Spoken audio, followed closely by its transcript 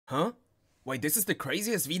Huh? Wait, this is the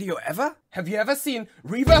craziest video ever? Have you ever seen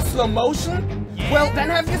reverse slow motion? Yeah. Well, then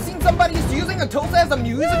have you seen somebody who's using a toaster as a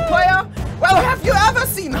music player? Well, have you ever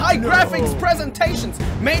seen high graphics presentations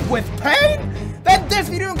made with paint? Then this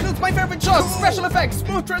video includes my favorite shots, special effects,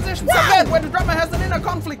 smooth transitions, and that where the drummer has an inner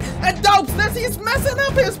conflict and doubts that he's messing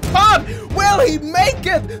up his part. Will he make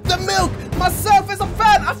it? The milk, myself as a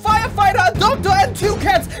fan, a firefighter, a doctor, and 2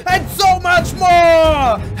 cats, and so much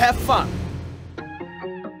more! Have fun!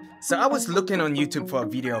 So I was looking on YouTube for a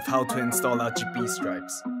video of how to install RGB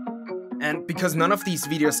stripes. And because none of these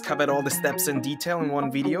videos covered all the steps in detail in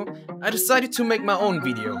one video, I decided to make my own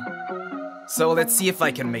video. So let's see if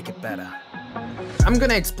I can make it better. I'm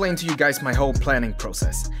gonna explain to you guys my whole planning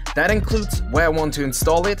process. That includes where I want to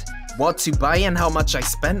install it, what to buy and how much I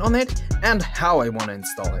spend on it, and how I want to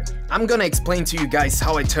install it. I'm gonna explain to you guys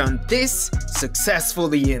how I turned this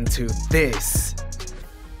successfully into this.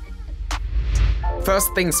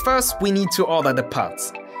 First things first, we need to order the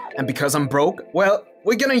parts. And because I'm broke, well,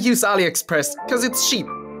 we're gonna use AliExpress because it's cheap.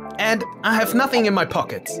 And I have nothing in my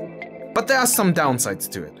pockets. But there are some downsides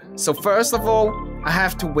to it. So first of all, I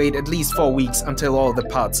have to wait at least 4 weeks until all the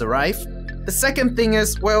parts arrive. The second thing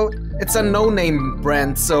is, well, it's a no-name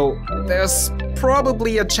brand, so there's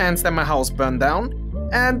probably a chance that my house burned down.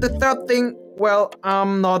 And the third thing, well,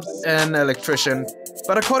 I'm not an electrician,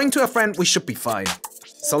 but according to a friend, we should be fine.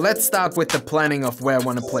 So let's start with the planning of where I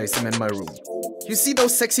want to place them in my room. You see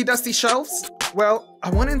those sexy dusty shelves? Well,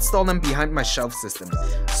 I want to install them behind my shelf system.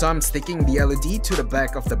 So I'm sticking the LED to the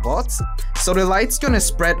back of the boards, so the light's gonna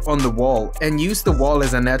spread on the wall and use the wall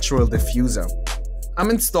as a natural diffuser.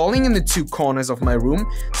 I'm installing in the 2 corners of my room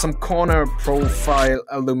some corner profile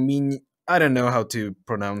aluminum, I don't know how to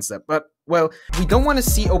pronounce that, but well, we don't want to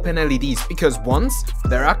see open LEDs because once,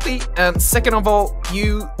 they're ugly, and second of all,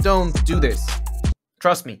 you don't do this.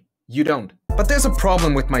 Trust me, you don't. But there's a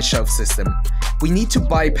problem with my shelf system. We need to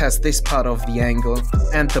bypass this part of the angle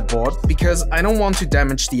and the board because I don't want to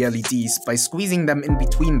damage the LEDs by squeezing them in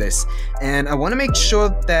between this. And I want to make sure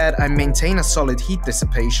that I maintain a solid heat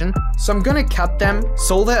dissipation. So I'm gonna cut them,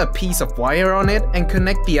 solder a piece of wire on it, and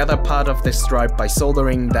connect the other part of the stripe by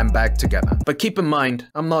soldering them back together. But keep in mind,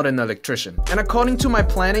 I'm not an electrician. And according to my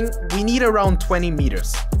planning, we need around 20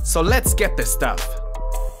 meters. So let's get this stuff.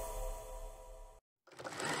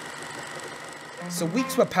 So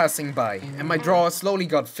weeks were passing by, and my drawer slowly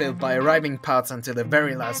got filled by arriving parts until the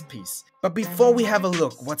very last piece. But before we have a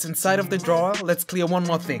look what's inside of the drawer, let's clear one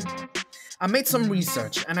more thing. I made some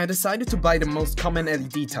research and I decided to buy the most common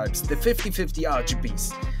LED types, the 50/50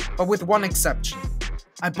 RGBs, but with one exception.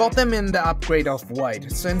 I bought them in the upgrade of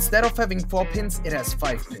white, so instead of having 4 pins, it has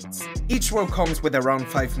 5 pins. Each row comes with around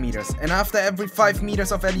 5 meters, and after every 5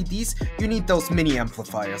 meters of LEDs, you need those mini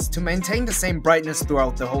amplifiers to maintain the same brightness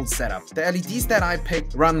throughout the whole setup. The LEDs that I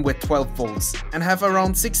picked run with 12 volts and have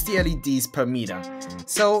around 60 LEDs per meter.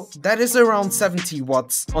 So that is around 70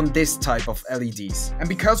 watts on this type of LEDs. And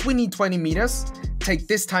because we need 20 meters, take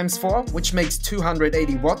this times 4, which makes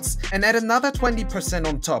 280 watts, and add another 20%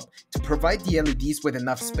 on top to provide the LEDs with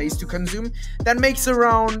enough space to consume. That makes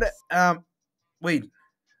around, well,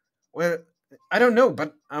 I don't know,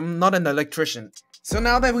 but I'm not an electrician. So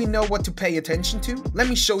now that we know what to pay attention to, let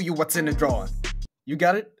me show you what's in the drawer. You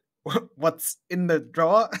got it? What's in the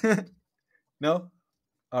drawer? No?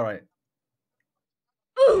 Alright.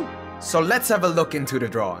 So let's have a look into the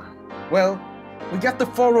drawer. Well, we got the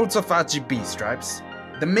 4 rows of RGB stripes,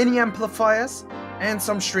 the mini amplifiers, and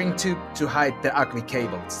some shrink tube to hide the ugly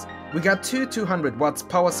cables. We got 2 200 watts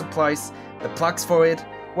power supplies, the plugs for it,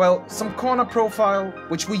 well, some corner profile,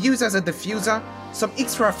 which we use as a diffuser, some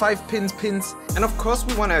extra 5 pins, and of course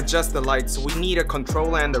we want to adjust the light, so we need a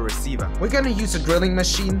controller and a receiver. We're gonna use a drilling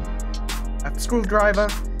machine, a screwdriver,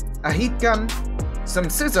 a heat gun, some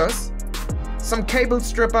scissors, some cable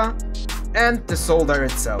stripper, and the solder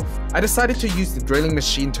itself. I decided to use the drilling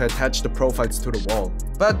machine to attach the profiles to the wall.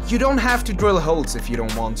 But you don't have to drill holes if you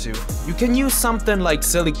don't want to. You can use something like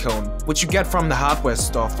silicone, which you get from the hardware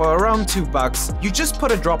store for around $2. You just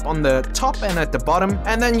put a drop on the top and at the bottom,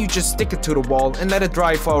 and then you just stick it to the wall and let it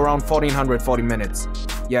dry for around 1440 minutes.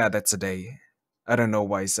 Yeah, that's a day. I don't know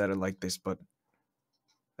why I said it like this, but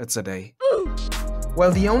that's a day.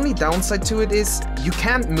 Well, the only downside to it is you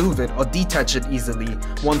can't move it or detach it easily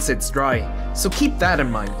once it's dry, so keep that in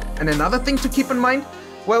mind. And another thing to keep in mind,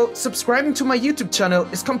 well, subscribing to my YouTube channel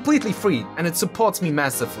is completely free and it supports me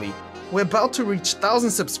massively. We're about to reach 1,000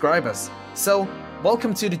 subscribers, so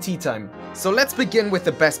welcome to the Teatime. So let's begin with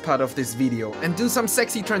the best part of this video and do some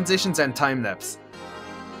sexy transitions and time-lapse.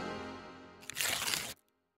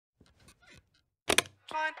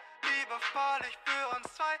 Liebevoll, ich für uns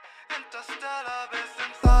zwei, Interstellar bis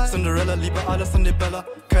ins All. Cinderella, liebe alles an die Bella.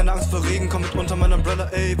 Keine Angst vor Regen, komm mit unter mein Umbrella.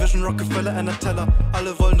 Ey, Vision, Rockefeller, Anna Teller.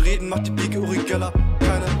 Alle wollen reden, macht die Biege Uri Geller.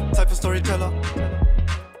 Keine Zeit für Storyteller.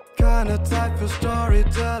 Keine Zeit für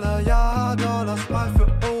Storyteller. Ja, Dollars mal für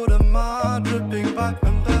Audemars. Dripping Vibe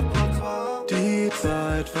im Repertoire. Die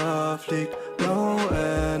Zeit verfliegt, no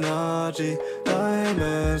energy.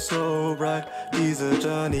 Diamonds so bright, diese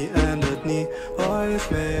Journey endet nie.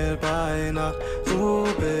 Voicemail bei Nacht, so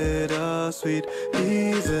bittersweet.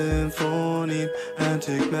 Die Symphonie,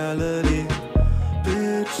 Antique Melody.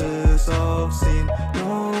 Bitches auf Scene,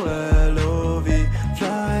 no LOV.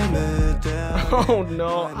 Fly mit der. Oh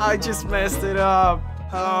no, I just messed it up.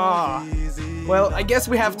 Ah. Well, I guess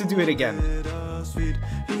we have to do it again. Bittersweet,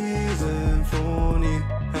 die Symphonie,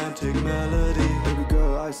 Antique Melody. Baby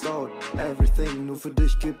girl, iced out, everything nur für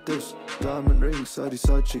dich gibt es Diamond Rings, all die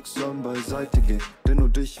Sidechicks sollen beiseite gehen. Denn nur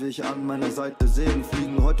dich will ich an meiner Seite sehen.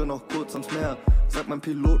 Fliegen heute noch kurz ans Meer. Sag meinem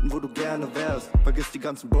Piloten, wo du gerne wärst. Vergiss die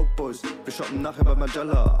ganzen Broke Boys. Wir shoppen nachher bei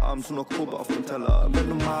Magella. Abends nur noch Kobe auf dem Teller. Wenn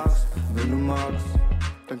du magst,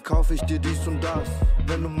 dann kauf ich dir dies und das.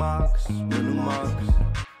 Wenn du magst.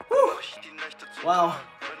 Wow,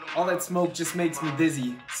 all that smoke just makes me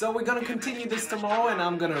dizzy. So we're gonna continue this tomorrow and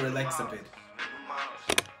I'm gonna relax a bit.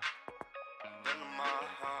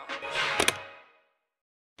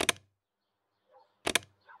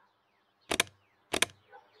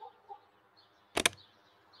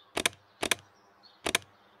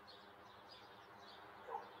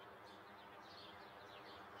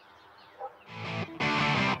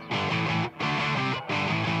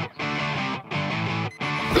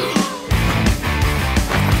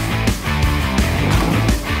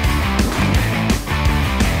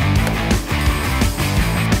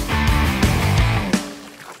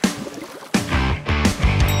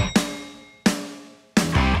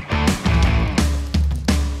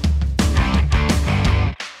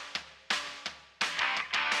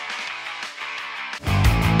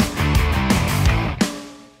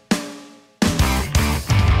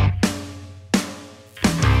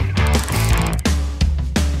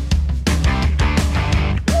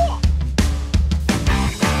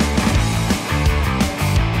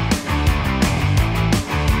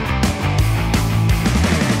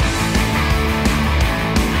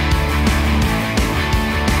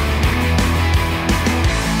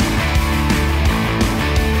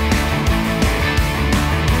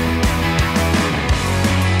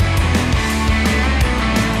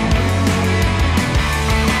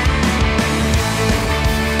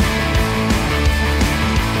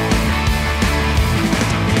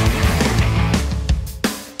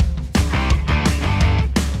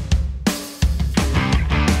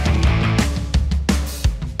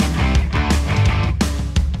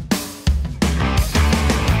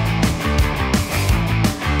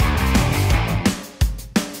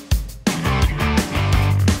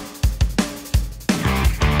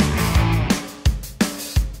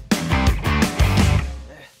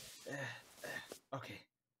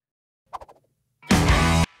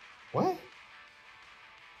 What?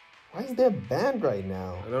 Why is there a band right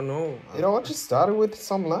now? I don't know. It all just started with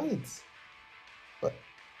some lights. What?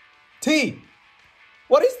 T!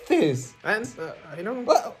 What is this? And I don't.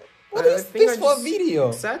 What is this for a video?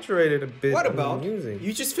 Exaggerated a bit. What on about? the music.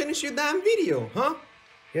 You just finished your damn video, huh?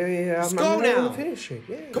 Yeah. Let's I'm go not now. gonna finish it.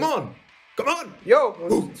 Yeah. Come on! Come on!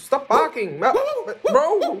 Yo, stop barking,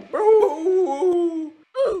 bro.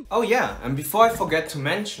 Oh yeah, and before I forget to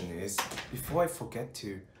mention is,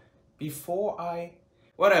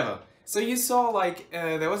 whatever. So you saw like,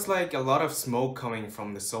 there was like a lot of smoke coming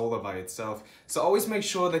from the solar by itself. So always make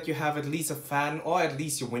sure that you have at least a fan or at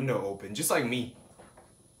least your window open, just like me.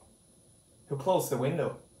 Who closed the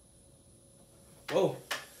window? Whoa,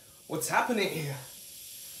 what's happening here?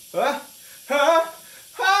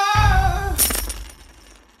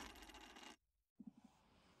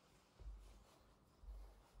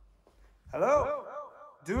 Hello?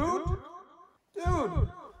 Dude?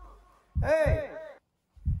 Hey!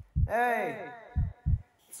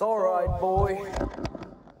 It's alright, boy.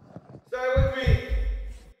 Stay with me!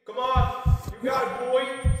 Come on! You got it, boy!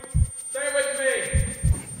 Stay with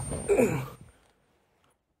me!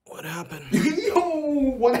 What happened? Yo!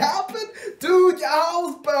 What happened? Dude, your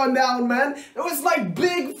house burned down, man! It was like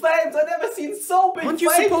big flames! I've never seen so big flames!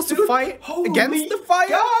 Aren't you supposed to fight against the fire?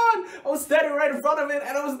 God! I was standing right in front of it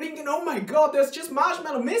and I was thinking, oh my god, there's just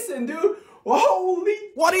marshmallow missing, dude! Holy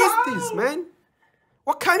What is cow. this, man?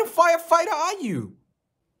 What kind of firefighter are you?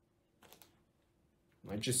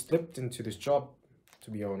 I just slipped into this job, to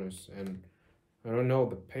be honest, and I don't know,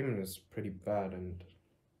 the payment is pretty bad, and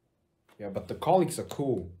yeah, but the colleagues are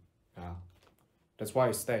cool. Yeah, that's why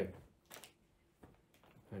I stay.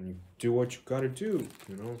 And you do what you gotta do,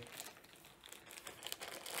 you know?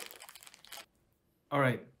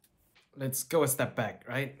 Alright, let's go a step back,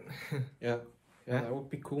 right? Yeah, that would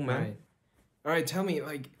be cool, man. Alright, tell me,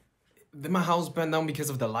 like, did my house burn down because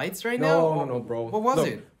of the lights right now? No, bro. What was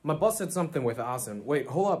it? My boss said something with arson. Wait,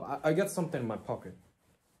 hold up. I got something in my pocket.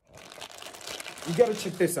 You gotta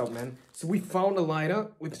check this out, man. So we found a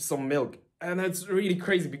lighter with some milk. And it's really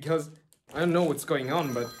crazy because I don't know what's going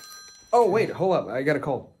on, but... Oh, wait, hold up. I got a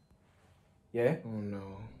call. Yeah? Oh,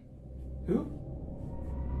 no. Who?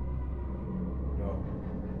 No.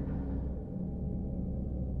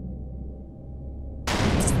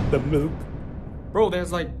 The milk. Bro,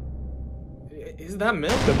 there's like... Is that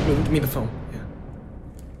milk? The milk. Give me the phone.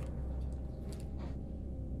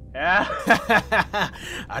 Yeah.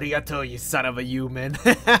 Arigato, you son of a human.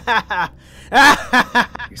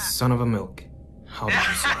 You son of a milk. How did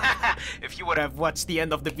you survive? If you would have watched the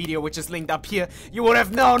end of the video, which is linked up here, you would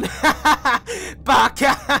have known.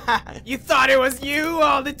 Baka! You thought it was you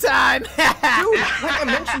all the time. Dude, like I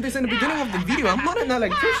mentioned this in the beginning of the video, I'm not an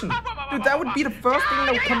electrician. Dude, that would be the first thing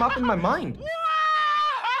that would come up in my mind. Wow,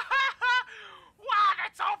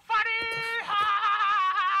 that's so funny.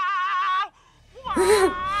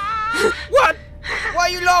 What? Why are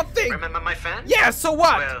you laughing? Remember my fan? Yeah, so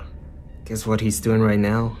what? Well, Guess what he's doing right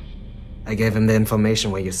now? I gave him the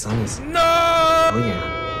information where your son is. No! Oh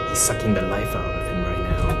yeah, he's sucking the life out of him right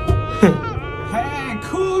now. Hey,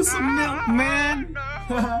 cool, some milk, man.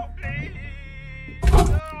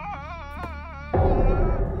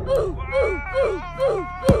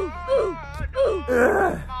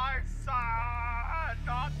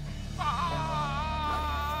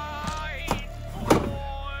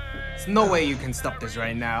 There's no way you can stop this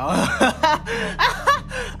right now.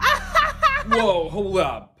 Whoa, hold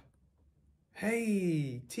up.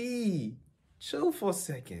 Hey, T, chill for a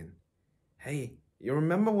second. Hey, you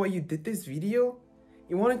remember why you did this video?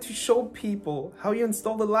 You wanted to show people how you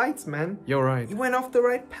install the lights, man. You're right. You went off the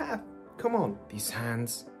right path. Come on. These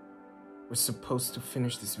hands were supposed to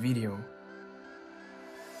finish this video.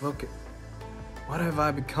 Look, what have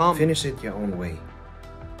I become? Finish it your own way.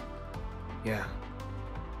 Yeah.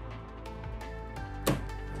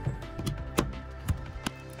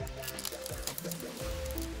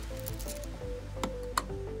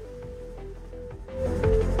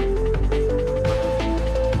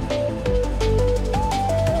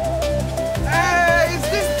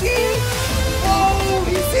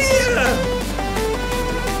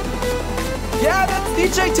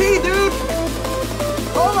 DJ T, dude!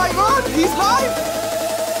 Oh my god, he's live!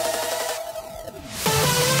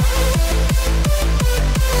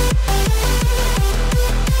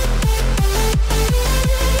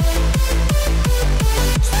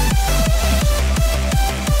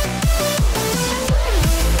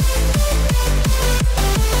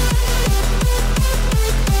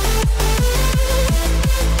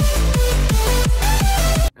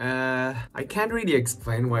 I can't really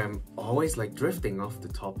explain why I'm always like drifting off the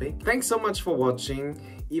topic. Thanks so much for watching,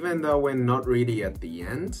 even though we're not really at the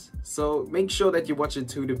end. So make sure that you watch it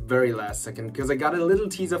to the very last second, because I got a little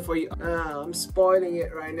teaser for you. I'm spoiling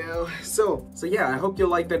it right now. So yeah, I hope you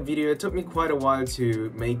liked that video. It took me quite a while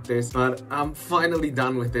to make this, but I'm finally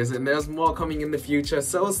done with this, and there's more coming in the future.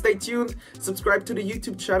 So stay tuned, subscribe to the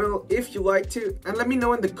YouTube channel if you like to, and let me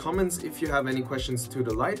know in the comments if you have any questions to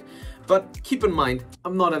the light. But keep in mind,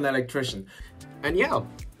 I'm not an electrician. And yeah,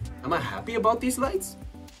 am I happy about these lights?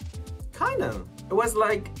 Kinda. It was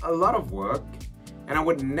like a lot of work, and I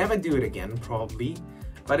would never do it again, probably.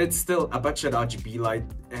 But it's still a budget RGB light,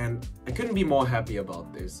 and I couldn't be more happy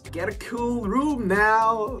about this. Get a cool room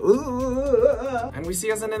now! Ooh. And we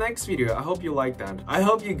see us in the next video. I hope you liked that. I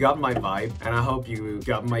hope you got my vibe, and I hope you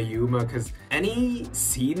got my humor, because any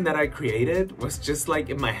scene that I created was just like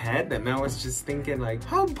in my head, and I was just thinking like,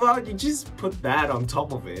 how about you just put that on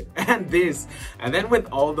top of it, and this, and then with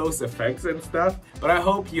all those effects and stuff. But I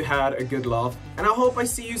hope you had a good laugh, and I hope I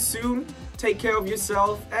see you soon. Take care of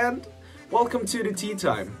yourself, and welcome to the tea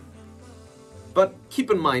time. But keep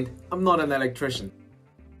in mind, I'm not an electrician.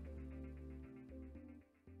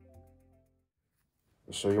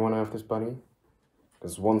 You sure you want to have this buddy?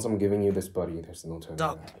 Because once I'm giving you this buddy, there's no turning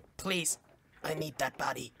Dog, back. please, I need that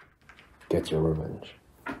body. Get your revenge.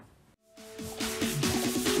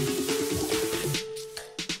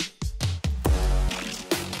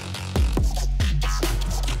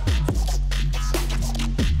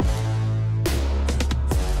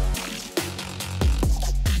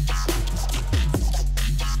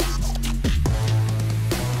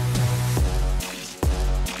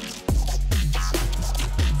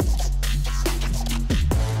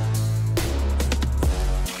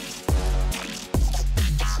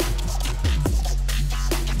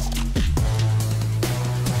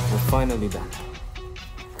 finally done.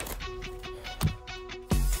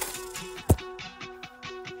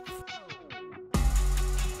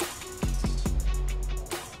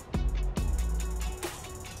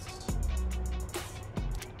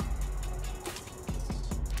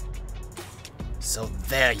 So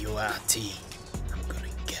there you are, T.